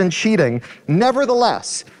greed and cheating,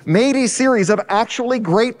 nevertheless made a series of actually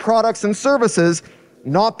great products and services,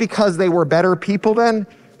 not because they were better people then,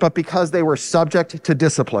 but because they were subject to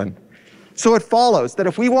discipline. So it follows that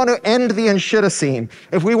if we want to end the enshitticene,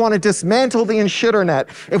 if we want to dismantle the enshitternet,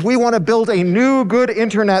 if we want to build a new good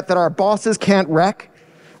internet that our bosses can't wreck,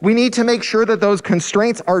 we need to make sure that those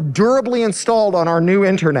constraints are durably installed on our new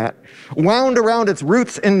internet, wound around its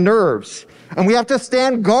roots and nerves. And we have to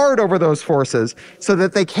stand guard over those forces so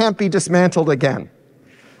that they can't be dismantled again.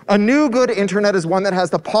 A new good internet is one that has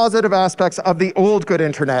the positive aspects of the old good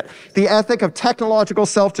internet, the ethic of technological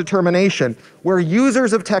self-determination, where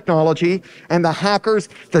users of technology and the hackers,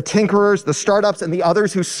 the tinkerers, the startups, and the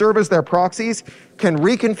others who serve as their proxies can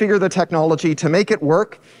reconfigure the technology to make it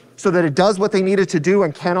work so that it does what they need it to do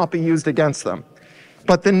and cannot be used against them.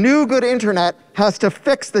 But the new good internet has to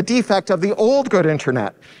fix the defect of the old good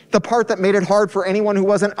internet, the part that made it hard for anyone who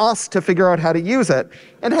wasn't us to figure out how to use it.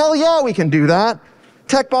 And hell yeah, we can do that.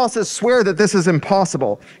 Tech bosses swear that this is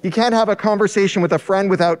impossible. You can't have a conversation with a friend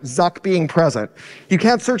without Zuck being present. You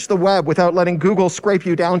can't search the web without letting Google scrape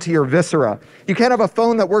you down to your viscera. You can't have a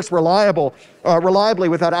phone that works reliably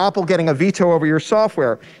without Apple getting a veto over your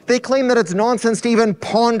software. They claim that it's nonsense to even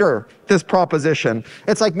ponder this proposition.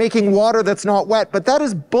 It's like making water that's not wet, but that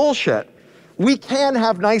is bullshit. We can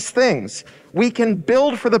have nice things. We can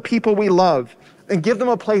build for the people we love and give them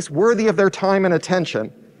a place worthy of their time and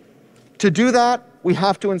attention. To do that, we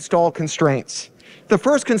have to install constraints. The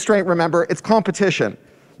first constraint, remember, it's competition.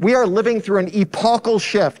 We are living through an epochal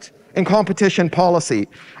shift in competition policy.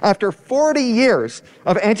 After 40 years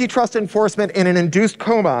of antitrust enforcement in an induced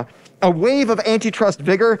coma, a wave of antitrust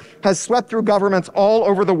vigor has swept through governments all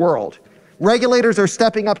over the world. Regulators are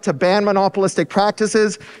stepping up to ban monopolistic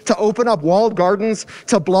practices, to open up walled gardens,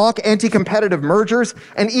 to block anti-competitive mergers,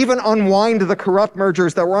 and even unwind the corrupt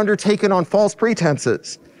mergers that were undertaken on false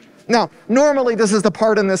pretenses. Now, normally this is the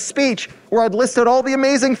part in this speech where I'd listed all the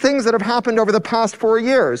amazing things that have happened over the past 4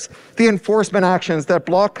 years. The enforcement actions that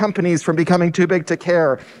blocked companies from becoming too big to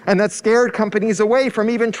care and that scared companies away from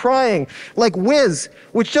even trying, like Wiz,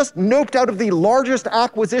 which just noped out of the largest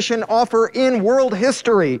acquisition offer in world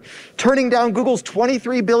history, turning down Google's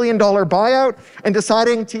 $23 billion buyout and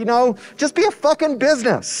deciding to, just be a fucking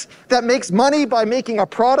business that makes money by making a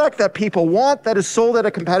product that people want that is sold at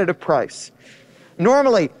a competitive price.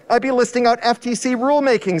 Normally, I'd be listing out FTC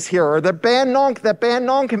rulemakings here, or that ban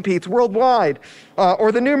non-competes worldwide,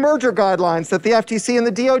 or the new merger guidelines that the FTC and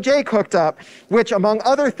the DOJ cooked up, which, among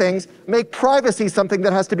other things, make privacy something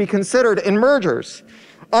that has to be considered in mergers.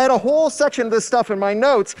 I had a whole section of this stuff in my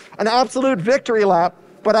notes, an absolute victory lap,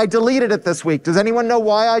 but I deleted it this week. Does anyone know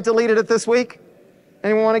why I deleted it this week?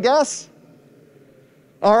 Anyone want to guess?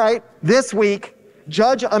 All right, this week,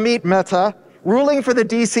 Judge Amit Mehta, ruling for the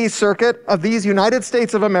DC Circuit of these United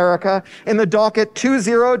States of America in the docket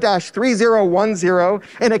 20-3010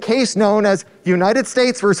 in a case known as United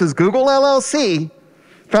States versus Google LLC,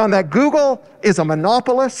 found that Google is a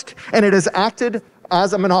monopolist and it has acted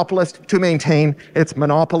as a monopolist to maintain its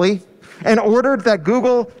monopoly, and ordered that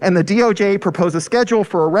Google and the DOJ propose a schedule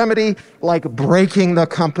for a remedy like breaking the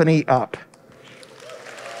company up.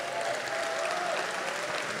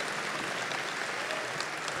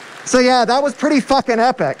 So yeah, that was pretty fucking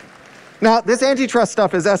epic. Now, this antitrust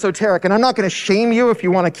stuff is esoteric, and I'm not going to shame you if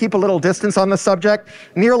you want to keep a little distance on the subject.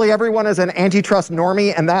 Nearly everyone is an antitrust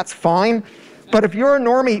normie, and that's fine. But if you're a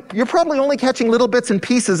normie, you're probably only catching little bits and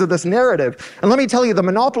pieces of this narrative. And let me tell you, the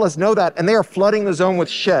monopolists know that, and they are flooding the zone with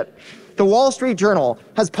shit. The Wall Street Journal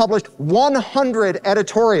has published 100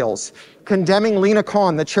 editorials condemning Lena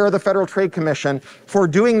Khan, the chair of the Federal Trade Commission, for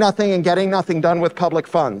doing nothing and getting nothing done with public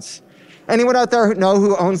funds. Anyone out there know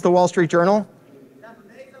who owns the Wall Street Journal?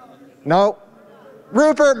 No.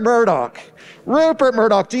 Rupert Murdoch. Rupert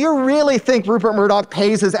Murdoch. Do you really think Rupert Murdoch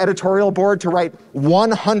pays his editorial board to write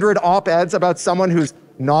 100 op-eds about someone who's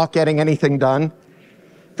not getting anything done?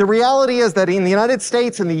 The reality is that in the United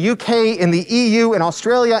States, in the UK, in the EU, in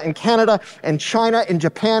Australia, in Canada, and China, in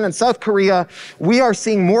Japan, and South Korea, we are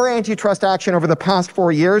seeing more antitrust action over the past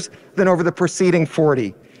 4 years than over the preceding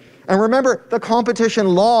 40. And remember, the competition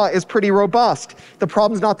law is pretty robust. The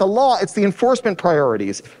problem's not the law, it's the enforcement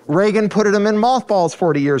priorities. Reagan put them in mothballs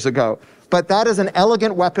 40 years ago. But that is an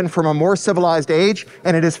elegant weapon from a more civilized age,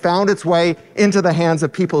 and it has found its way into the hands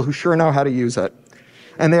of people who sure know how to use it.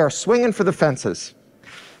 And they are swinging for the fences.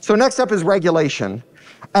 So next up is regulation.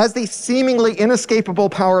 As the seemingly inescapable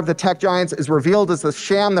power of the tech giants is revealed as the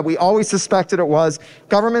sham that we always suspected it was,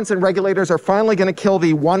 governments and regulators are finally going to kill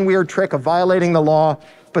the one weird trick of violating the law,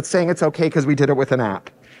 but saying it's okay because we did it with an app.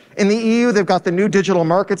 In the EU, they've got the new Digital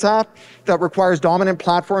Markets app that requires dominant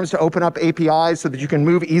platforms to open up APIs so that you can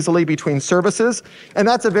move easily between services. And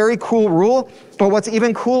that's a very cool rule, but what's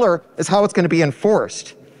even cooler is how it's going to be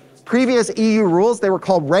enforced. Previous EU rules, they were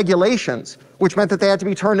called regulations, which meant that they had to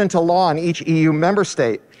be turned into law in each EU member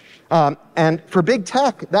state. And for big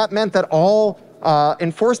tech, that meant that all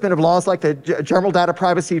enforcement of laws like the General Data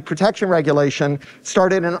Privacy Protection Regulation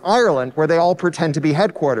started in Ireland, where they all pretend to be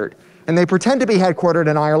headquartered. And they pretend to be headquartered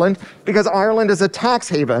in Ireland because Ireland is a tax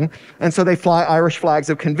haven, and so they fly Irish flags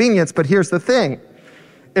of convenience. But here's the thing.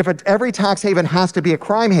 If every tax haven has to be a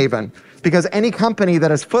crime haven, because any company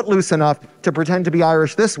that is footloose enough to pretend to be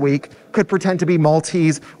Irish this week could pretend to be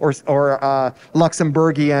Maltese or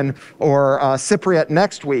Luxembourgian or Cypriot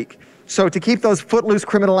next week. So to keep those footloose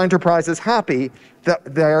criminal enterprises happy,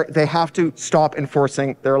 they have to stop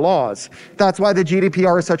enforcing their laws. That's why the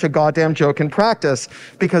GDPR is such a goddamn joke in practice,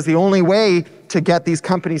 because the only way to get these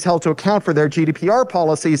companies held to account for their GDPR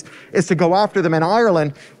policies is to go after them in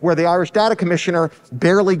Ireland, where the Irish Data Commissioner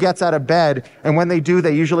barely gets out of bed, and when they do,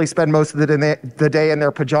 they usually spend most of the day in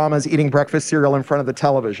their pajamas eating breakfast cereal in front of the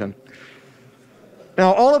television.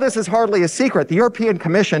 Now, all of this is hardly a secret. The European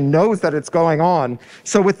Commission knows that it's going on.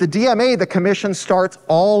 So with the DMA, the Commission starts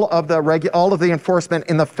all of the enforcement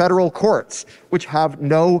in the federal courts, which have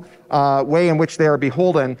no way in which they are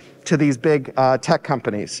beholden to these big tech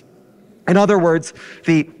companies. In other words,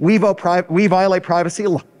 we violate privacy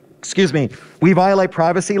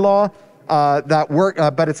law that work,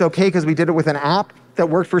 but it's okay because we did it with an app that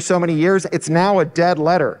worked for so many years. It's now a dead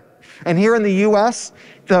letter. And here in the US,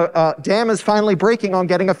 the dam is finally breaking on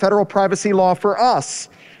getting a federal privacy law for us.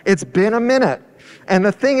 It's been a minute. And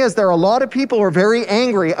the thing is, there are a lot of people who are very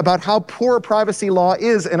angry about how poor privacy law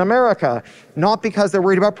is in America, not because they're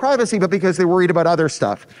worried about privacy, but because they're worried about other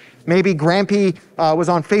stuff. Maybe Grampy was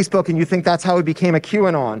on Facebook and you think that's how he became a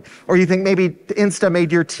QAnon. Or you think maybe Insta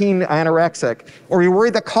made your teen anorexic. Or you're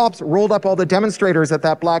worried that cops rolled up all the demonstrators at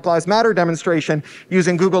that Black Lives Matter demonstration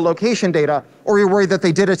using Google location data. Or you're worried that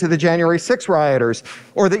they did it to the January 6 rioters.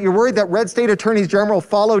 Or that you're worried that red state attorneys general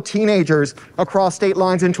follow teenagers across state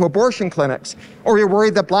lines into abortion clinics. Or you're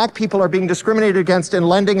worried that black people are being discriminated against in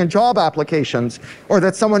lending and job applications. Or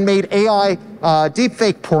that someone made AI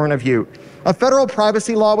deepfake porn of you. A federal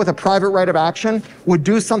privacy law with a private right of action would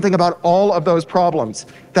do something about all of those problems.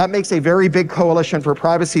 That makes a very big coalition for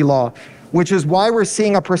privacy law, which is why we're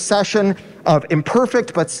seeing a procession of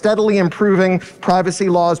imperfect but steadily improving privacy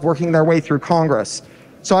laws working their way through Congress.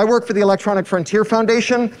 So I work for the Electronic Frontier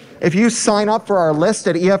Foundation. If you sign up for our list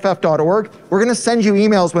at EFF.org, we're going to send you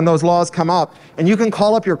emails when those laws come up. And you can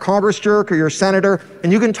call up your Congress jerk or your senator,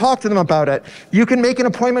 and you can talk to them about it. You can make an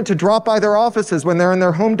appointment to drop by their offices when they're in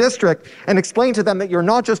their home district and explain to them that you're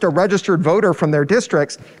not just a registered voter from their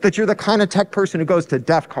districts, that you're the kind of tech person who goes to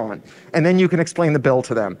DEF CON. And then you can explain the bill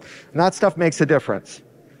to them. And that stuff makes a difference.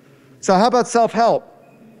 So how about self-help?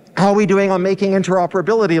 How are we doing on making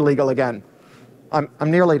interoperability legal again? I'm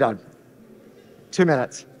nearly done. 2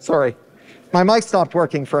 minutes, sorry. My mic stopped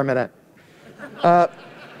working for a minute. How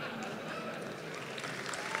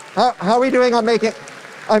are we doing on making,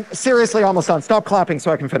 I'm seriously almost done. Stop clapping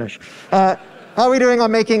so I can finish. How are we doing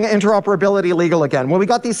on making interoperability legal again? Well, we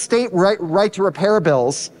got these state right to repair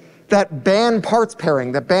bills that ban parts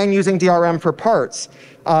pairing, that ban using DRM for parts.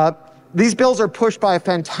 These bills are pushed by a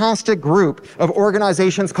fantastic group of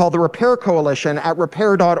organizations called the Repair Coalition at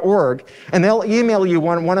repair.org, and they'll email you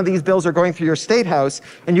when one of these bills are going through your state house,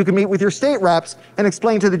 and you can meet with your state reps and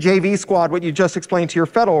explain to the JV squad what you just explained to your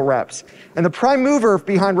federal reps. And the prime mover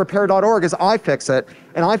behind repair.org is iFixit,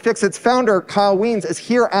 and iFixit's founder, Kyle Wiens, is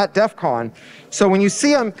here at DEF CON. So when you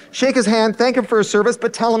see him, shake his hand, thank him for his service,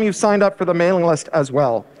 but tell him you've signed up for the mailing list as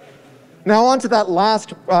well. Now on to that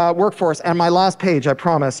last workforce, and my last page, I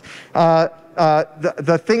promise.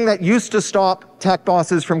 The thing that used to stop tech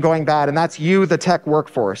bosses from going bad, and that's you, the tech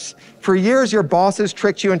workforce. For years, your bosses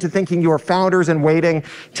tricked you into thinking you were founders in waiting,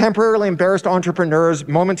 temporarily embarrassed entrepreneurs,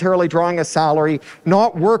 momentarily drawing a salary,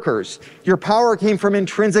 not workers. Your power came from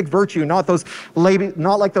intrinsic virtue, not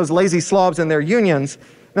like those lazy slobs in their unions.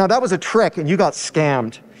 Now that was a trick, and you got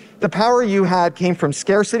scammed. The power you had came from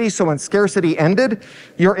scarcity, so when scarcity ended,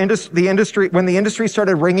 when the industry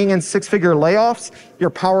started ringing in six-figure layoffs,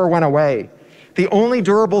 your power went away. The only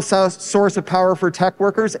durable source of power for tech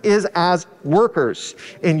workers is as workers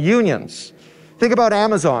in unions. Think about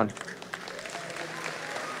Amazon.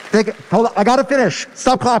 Hold on, I gotta finish,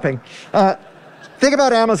 stop clapping. Think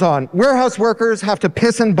about Amazon. Warehouse workers have to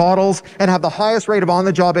piss in bottles and have the highest rate of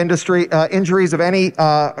on-the-job injuries of any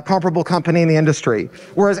comparable company in the industry.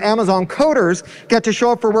 Whereas Amazon coders get to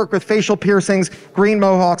show up for work with facial piercings, green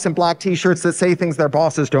mohawks, and black t-shirts that say things their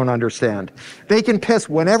bosses don't understand. They can piss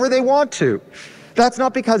whenever they want to. That's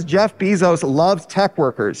not because Jeff Bezos loves tech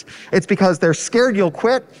workers. It's because they're scared you'll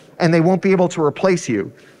quit and they won't be able to replace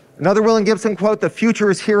you. Another William Gibson quote, "The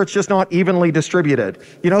future is here, it's just not evenly distributed."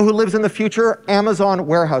 You know who lives in the future? Amazon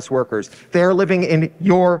warehouse workers. They're living in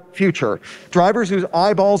your future. Drivers whose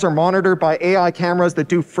eyeballs are monitored by AI cameras that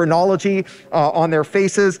do phrenology on their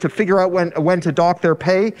faces to figure out when to dock their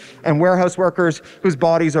pay, and warehouse workers whose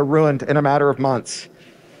bodies are ruined in a matter of months.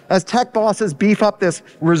 As tech bosses beef up this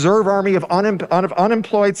reserve army of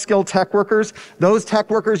unemployed skilled tech workers, those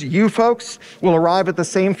tech workers, you folks, will arrive at the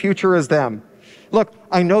same future as them. Look,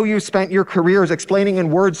 I know you spent your careers explaining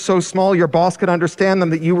in words so small your boss could understand them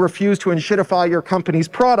that you refuse to enshittify your company's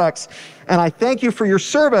products, and I thank you for your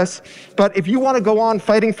service, but if you want to go on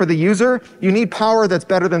fighting for the user, you need power that's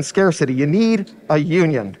better than scarcity. You need a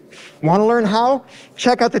union. Want to learn how?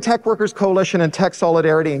 Check out the Tech Workers Coalition and Tech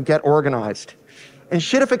Solidarity and get organized.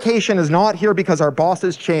 Enshittification is not here because our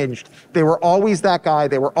bosses changed. They were always that guy.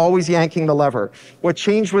 They were always yanking the lever. What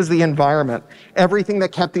changed was the environment, everything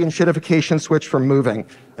that kept the enshittification switch from moving.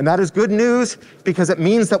 And that is good news because it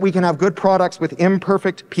means that we can have good products with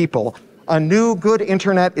imperfect people. A new good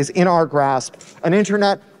internet is in our grasp, an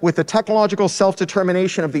internet with the technological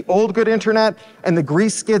self-determination of the old good internet and the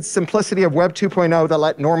grease skid simplicity of Web 2.0 that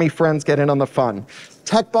let normie friends get in on the fun.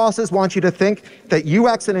 Tech bosses want you to think that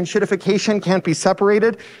UX and enshittification can't be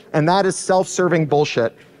separated, and that is self-serving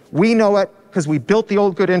bullshit. We know it because we built the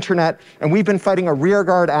old good internet, and we've been fighting a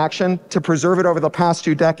rearguard action to preserve it over the past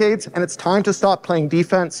 2 decades, and it's time to stop playing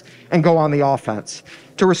defense and go on the offense.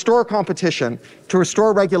 To restore competition, to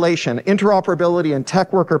restore regulation, interoperability, and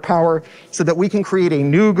tech worker power so that we can create a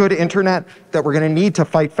new good internet that we're going to need to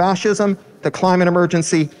fight fascism, the climate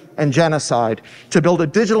emergency, and genocide, to build a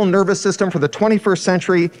digital nervous system for the 21st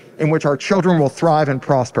century in which our children will thrive and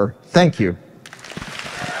prosper. Thank you.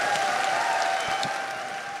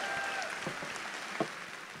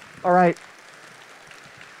 All right.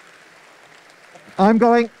 I'm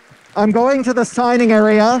going to the signing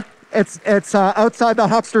area. It's outside the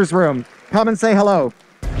huckster's room. Come and say hello.